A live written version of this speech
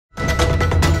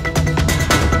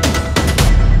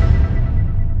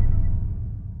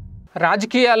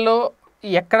రాజకీయాల్లో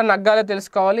ఎక్కడ నగ్గాలో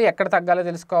తెలుసుకోవాలి, ఎక్కడ తగ్గాలో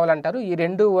తెలుసుకోవాలంటారు. ఈ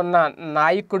రెండు ఉన్న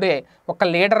నాయకుడే ఒక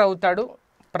లీడర్ అవుతాడు.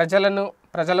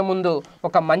 ప్రజల ముందు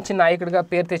ఒక మంచి నాయకుడిగా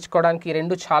పేరు తెచ్చుకోవడానికి ఈ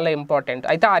రెండు చాలా ఇంపార్టెంట్.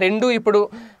 అయితే ఆ రెండు ఇప్పుడు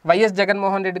వైఎస్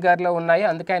జగన్మోహన్ రెడ్డి గారిలో ఉన్నాయి.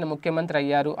 అందుకే ఆయన ముఖ్యమంత్రి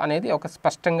అయ్యారు అనేది ఒక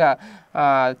స్పష్టంగా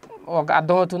ఒక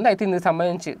అర్థమవుతుంది. అయితే ఇందుకు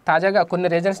సంబంధించి తాజాగా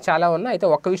కొన్ని రీజన్స్ చాలా ఉన్నాయి. అయితే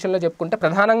ఒక్క విషయంలో చెప్పుకుంటే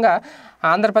ప్రధానంగా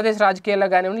ఆంధ్రప్రదేశ్ రాజకీయాల్లో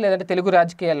కానివ్వండి, లేదంటే తెలుగు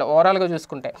రాజకీయాల్లో ఓవరాల్గా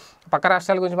చూసుకుంటే పక్క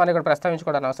రాష్ట్రాల గురించి మనం ఇక్కడ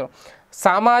ప్రస్తావించుకోవడం అవసరం.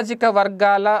 సామాజిక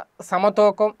వర్గాల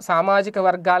సమతూకం, సామాజిక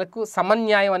వర్గాలకు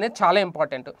సమన్యాయం అనేది చాలా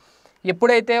ఇంపార్టెంట్.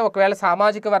 ఎప్పుడైతే ఒకవేళ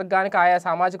ఆయా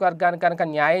సామాజిక వర్గానికి కనుక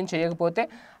న్యాయం చేయకపోతే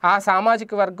ఆ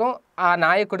సామాజిక వర్గం ఆ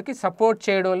నాయకుడికి సపోర్ట్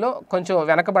చేయడంలో కొంచెం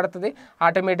వెనకబడుతుంది.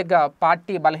 ఆటోమేటిక్గా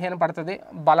పార్టీ బలహీనపడుతుంది,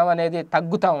 బలం అనేది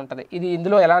తగ్గుతూ ఉంటుంది.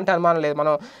 ఇందులో ఎలాంటి అనుమానం లేదు.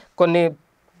 మనం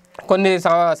కొన్ని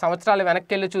సంవత్సరాలు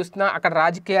వెనక్కి వెళ్ళి చూసినా అక్కడ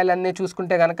రాజకీయాలన్నీ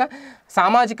చూసుకుంటే కనుక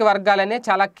సామాజిక వర్గాలనే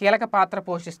చాలా కీలక పాత్ర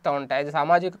పోషిస్తూ ఉంటాయి. అది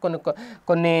సామాజిక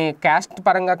కొన్ని క్యాస్ట్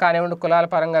పరంగా కానివ్వండి, కులాల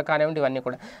పరంగా కానివ్వండి, ఇవన్నీ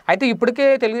కూడా. అయితే ఇప్పటికే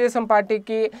తెలుగుదేశం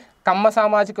పార్టీకి కమ్మ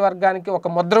సామాజిక వర్గానికి ఒక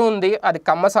ముద్ర ఉంది. అది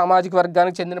కమ్మ సామాజిక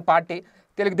వర్గానికి చెందిన పార్టీ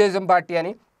తెలుగుదేశం పార్టీ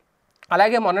అని.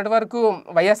 అలాగే మొన్నటి వరకు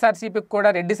వైఎస్ఆర్సీపీకి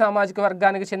కూడా రెడ్డి సామాజిక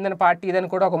వర్గానికి చెందిన పార్టీ ఇదని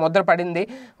కూడా ఒక ముద్ర పడింది.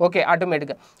 ఓకే,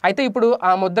 ఆటోమేటిక్గా. అయితే ఇప్పుడు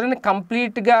ఆ ముద్రని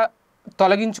కంప్లీట్గా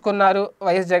తొలగించుకున్నారు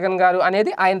వైఎస్ జగన్ గారు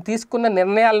అనేది ఆయన తీసుకున్న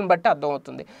నిర్ణయాలను బట్టి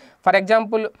అర్థమవుతుంది. For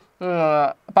example,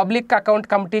 public account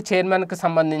committee చైర్మన్కి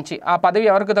సంబంధించి ఆ పదవి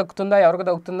ఎవరికి దక్కుతుందో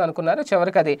అనుకున్నారు.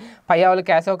 చివరికి అది పయ్యావులు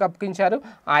కేశవ్కి అప్పగించారు.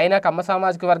 ఆయన కమ్మ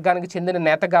సామాజిక వర్గానికి చెందిన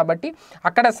నేత కాబట్టి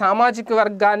అక్కడ సామాజిక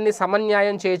వర్గాన్ని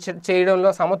సమన్యాయం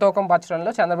చేయడంలో, సమతూకం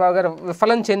పరచడంలో చంద్రబాబు గారు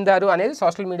విఫలం చెందారు అనేది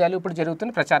సోషల్ మీడియాలో ఇప్పుడు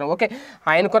జరుగుతున్న ప్రచారం. ఓకే,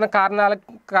 ఆయనకున్న కారణాల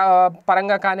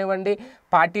పరంగా కానివ్వండి,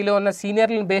 పార్టీలో ఉన్న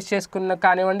సీనియర్లను బేస్ చేసుకున్న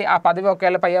కానివ్వండి, ఆ పదవి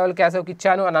ఒకవేళ పయ్యావులు కేశవ్కి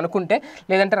ఇచ్చాను అని అనుకుంటే,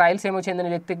 లేదంటే రాయలసీమకు చెందిన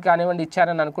వ్యక్తికి కానివ్వండి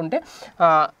ఇచ్చారని అనుకుంటే,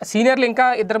 సీనియర్లు ఇంకా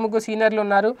 2-3 సీనియర్లు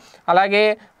ఉన్నారు. అలాగే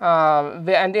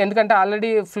ఎందుకంటే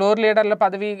ఆల్రెడీ ఫ్లోర్ లీడర్ల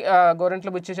పదవి గోరంట్ల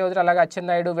బుచ్చి చౌదరి, అలాగే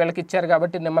అచ్చెన్నాయుడు వీళ్ళకి ఇచ్చారు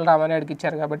కాబట్టి, నిమ్మల రామానాయుడుకి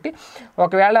ఇచ్చారు కాబట్టి,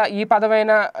 ఒకవేళ ఈ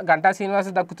పదవైన గంటా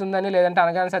శ్రీనివాస్ దక్కుతుందని, లేదంటే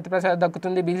అనగాని సత్యప్రసాద్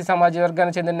దక్కుతుంది, బీసీ సామాజిక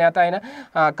వర్గానికి చెందిన నేత అయిన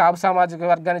కాపు సామాజిక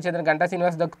వర్గానికి చెందిన గంటా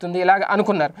శ్రీనివాస్ దక్కుతుంది, ఇలాగ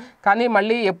అనుకున్నారు. కానీ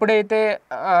మళ్ళీ ఎప్పుడైతే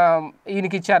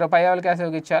ఈయనకి ఇచ్చారో, పయ్యావుల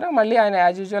కేశవ్కి ఇచ్చారో, మళ్ళీ ఆయన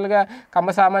యాజ్ యూజువల్గా కమ్మ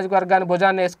సామాజిక వర్గాన్ని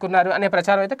భుజాన్ని వేసుకున్నారు అనే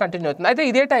ప్రచారం అయితే కంటిన్యూ అవుతుంది. అయితే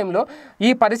ఇదే టైంలో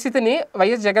ఈ పరిస్థితిని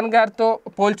వైఎస్ జగన్ గారితో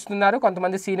పోల్చుతున్నారు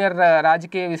కొంతమంది సీనియర్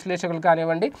రాజకీయ విశ్లేషకులు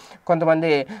కానివ్వండి,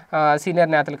 కొంతమంది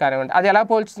సీనియర్ నేతలు కానివ్వండి. అది ఎలా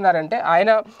పోల్చుతున్నారంటే,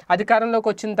 ఆయన అధికారంలోకి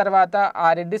వచ్చిన తర్వాత ఆ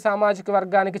రెడ్డి సామాజిక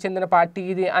వర్గానికి చెందిన పార్టీ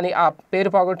ఇది అని ఆ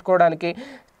పేరు పోగొట్టుకోవడానికి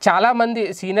చాలామంది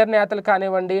సీనియర్ నేతలు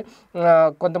కానివ్వండి,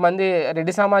 కొంతమంది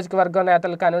రెడ్డి సామాజిక వర్గం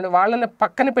నేతలు కానివ్వండి, వాళ్ళని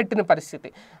పక్కన పెట్టిన పరిస్థితి.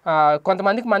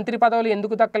 కొంతమందికి మంత్రి పదవులు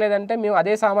ఎందుకు దక్కలేదంటే, మేము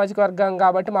అదే సామాజిక వర్గం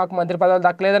కాబట్టి మాకు మంత్రి పదవులు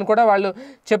దక్కలేదని కూడా వాళ్ళు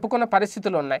చెప్పుకున్న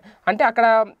పరిస్థితులు ఉన్నాయి. అంటే అక్కడ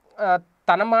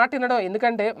తన మాట వినడం,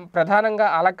 ఎందుకంటే ప్రధానంగా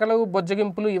అలకలు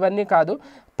బొజ్జగింపులు ఇవన్నీ కాదు,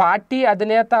 పార్టీ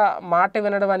అధినేత మాట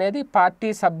వినడం అనేది పార్టీ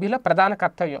సభ్యుల ప్రధాన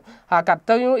కర్తవ్యం. ఆ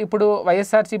కర్తవ్యం ఇప్పుడు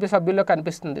వైఎస్ఆర్సీపీ సభ్యుల్లో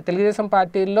కనిపిస్తుంది. తెలుగుదేశం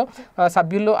పార్టీల్లో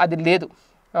సభ్యుల్లో అది లేదు.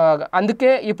 అందుకే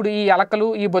ఇప్పుడు ఈ అలకలు,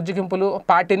 ఈ బొజ్జగింపులు,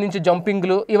 పార్టీ నుంచి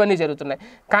జంపింగ్లు ఇవన్నీ జరుగుతున్నాయి.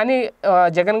 కానీ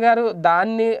జగన్ గారు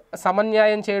దాన్ని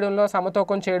సమన్యాయం చేయడంలో,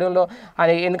 సమతూకం చేయడంలో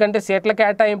అని, ఎందుకంటే సీట్ల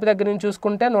కేటాయింపు దగ్గర నుంచి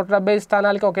చూసుకుంటే 170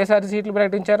 స్థానాలకి ఒకేసారి సీట్లు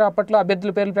ప్రకటించారు. అప్పట్లో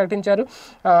అభ్యర్థుల పేర్లు ప్రకటించారు.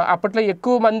 అప్పట్లో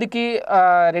ఎక్కువ మందికి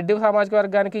రెడ్డి సామాజిక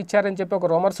వర్గానికి ఇచ్చారని చెప్పి ఒక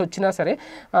రూమర్స్ వచ్చినా సరే,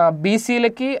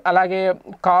 బీసీలకి, అలాగే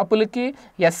కాపులకి,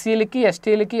 ఎస్సీలకి,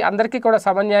 ఎస్టీలకి అందరికీ కూడా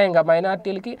సమన్యాయంగా,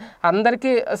 మైనార్టీలకి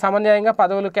అందరికీ సమన్యాయంగా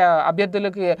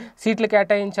అభ్యర్థులకి సీట్లు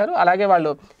కేటాయించారు. అలాగే వాళ్ళు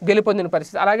గెలుపొందిన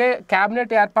పరిస్థితి. అలాగే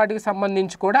క్యాబినెట్ ఏర్పాటుకి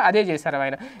సంబంధించి కూడా అదే చేశారు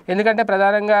ఆయన. ఎందుకంటే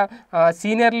ప్రధానంగా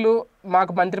సీనియర్లు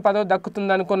మాకు మంత్రి పదవి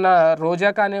దక్కుతుంది అనుకున్న రోజా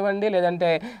కానివ్వండి, లేదంటే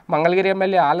మంగళగిరి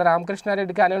ఎమ్మెల్యే ఆళ్ళ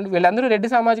రామకృష్ణారెడ్డి కానివ్వండి, వీళ్ళందరూ రెడ్డి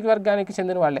సామాజిక వర్గానికి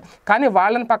చెందిన వాళ్ళే. కానీ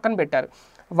వాళ్ళని పక్కన పెట్టారు.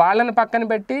 వాళ్ళని పక్కన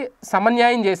పెట్టి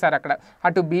సమన్యాయం చేశారు అక్కడ.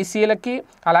 అటు బీసీలకి,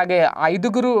 అలాగే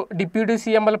 5 డిప్యూటీ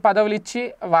సీఎంల పదవులు ఇచ్చి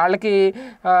వాళ్ళకి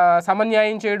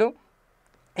సమన్యాయం చేయడం,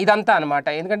 ఇదంతా అనమాట.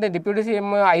 ఎందుకంటే డిప్యూటీ సీఎం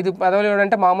 5 పదవులు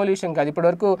ఇవ్వడంటే మామూలు విషయం కాదు.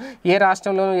 ఇప్పటివరకు ఏ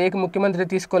రాష్ట్రంలోనూ ఏ ముఖ్యమంత్రి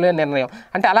తీసుకోలేని నిర్ణయం.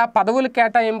 అంటే అలా పదవుల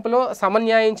కేటాయింపులో,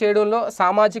 సమన్యాయం చేయడంలో,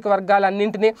 సామాజిక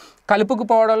వర్గాలన్నింటినీ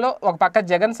కలుపుకుపోవడంలో ఒక పక్క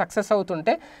జగన్ సక్సెస్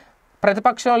అవుతుంటే,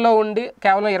 ప్రతిపక్షంలో ఉండి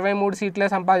కేవలం 23 సీట్లే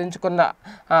సంపాదించుకున్న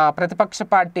ప్రతిపక్ష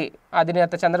పార్టీ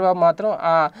అధినేత చంద్రబాబు మాత్రం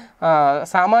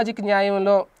సామాజిక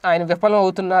న్యాయంలో ఆయన విఫలం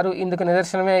అవుతున్నారు. ఇందుకు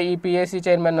నిదర్శనమే ఈ PSC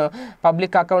chairman,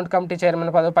 public account committee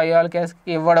chairman పదవి పయ్యావుల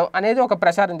కేసుకి ఇవ్వడం అనేది ఒక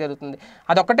ప్రచారం జరుగుతుంది.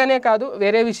 అదొక్కటనే కాదు,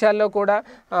 వేరే విషయాల్లో కూడా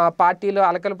పార్టీలో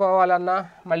అలకలు పోవాలన్నా,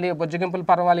 మళ్ళీ బొజ్జగింపులు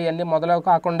పర్వాలి ఇవన్నీ మొదలవు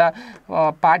కాకుండా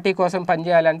పార్టీ కోసం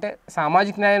పనిచేయాలంటే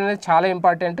సామాజిక న్యాయం అనేది చాలా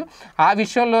ఇంపార్టెంట్. ఆ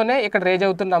విషయంలోనే ఇక్కడ రేజ్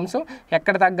అవుతున్న అంశం,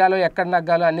 ఎక్కడ తగ్గాలో ఎక్కడ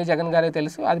నగ్గాలో అన్నీ జగన్ గారికి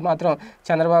తెలుసు. అది మాత్రం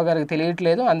చంద్రబాబు గారికి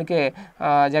తెలియట్లేదు. అందుకే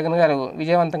జగన్ గారు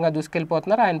విజయవంతంగా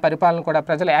దూసుకెళ్ళిపోతున్నారు. ఆయన పరిపాలన కూడా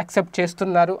ప్రజలు యాక్సెప్ట్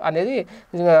చేస్తున్నారు అనేది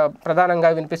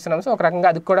ప్రధానంగా వినిపిస్తున్నాం. సో ఒక రకంగా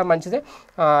అది కూడా మంచిదే.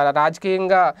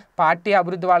 రాజకీయంగా పార్టీ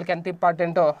అభివృద్ధి వాళ్ళకి ఎంత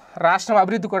ఇంపార్టెంటో రాష్ట్రం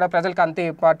అభివృద్ధి కూడా ప్రజలకు అంతే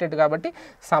ఇంపార్టెంట్ కాబట్టి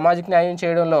సామాజిక న్యాయం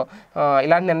చేయడంలో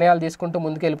ఇలాంటి నిర్ణయాలు తీసుకుంటూ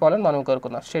ముందుకు వెళ్ళిపోవాలని మనం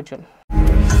కోరుకుందాం. Stay tune.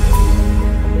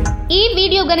 ఈ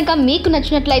వీడియో గనుక మీకు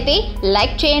నచ్చినట్లయితే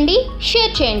లైక్ చేయండి,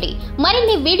 షేర్ చేయండి.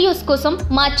 మరిన్ని వీడియోస్ కోసం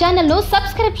మా ఛానల్ను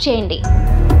సబ్స్క్రైబ్ చేయండి.